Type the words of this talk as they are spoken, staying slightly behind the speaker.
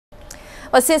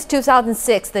Well, since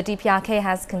 2006, the DPRK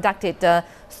has conducted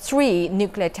 3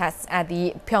 nuclear tests at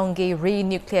the Punggye-ri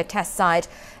nuclear test site.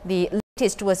 The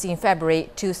latest was in February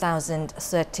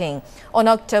 2013. On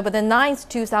October the 9th,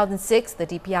 2006, the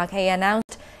DPRK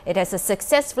announced it has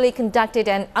successfully conducted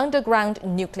an underground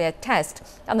nuclear test,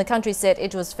 and the country said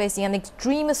it was facing an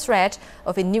extreme threat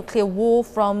of a nuclear war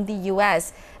from the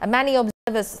US. And many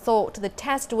observers thought the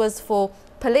test was for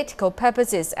political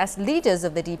purposes, as leaders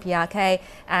of the DPRK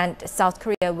and South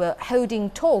Korea were holding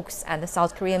talks, and the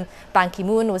South Korean Ban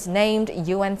Ki-moon was named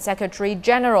UN Secretary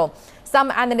General.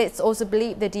 Some analysts also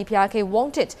believe the DPRK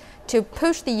wanted to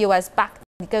push the US back to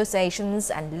negotiations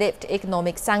and lift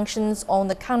economic sanctions on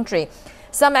the country.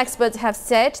 Some experts have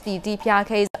said the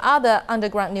DPRK's other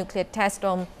underground nuclear test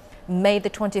on May the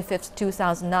 25th,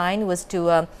 2009 was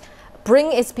to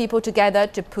bring its people together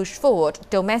to push forward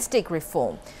domestic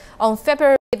reform. On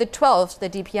February the 12th, the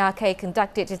DPRK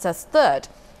conducted its 3rd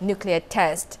nuclear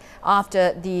test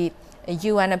after the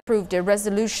UN approved a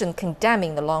resolution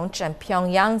condemning the launch, and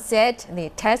Pyongyang said the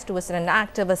test was an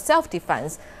act of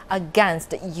self-defense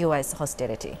against US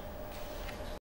hostility.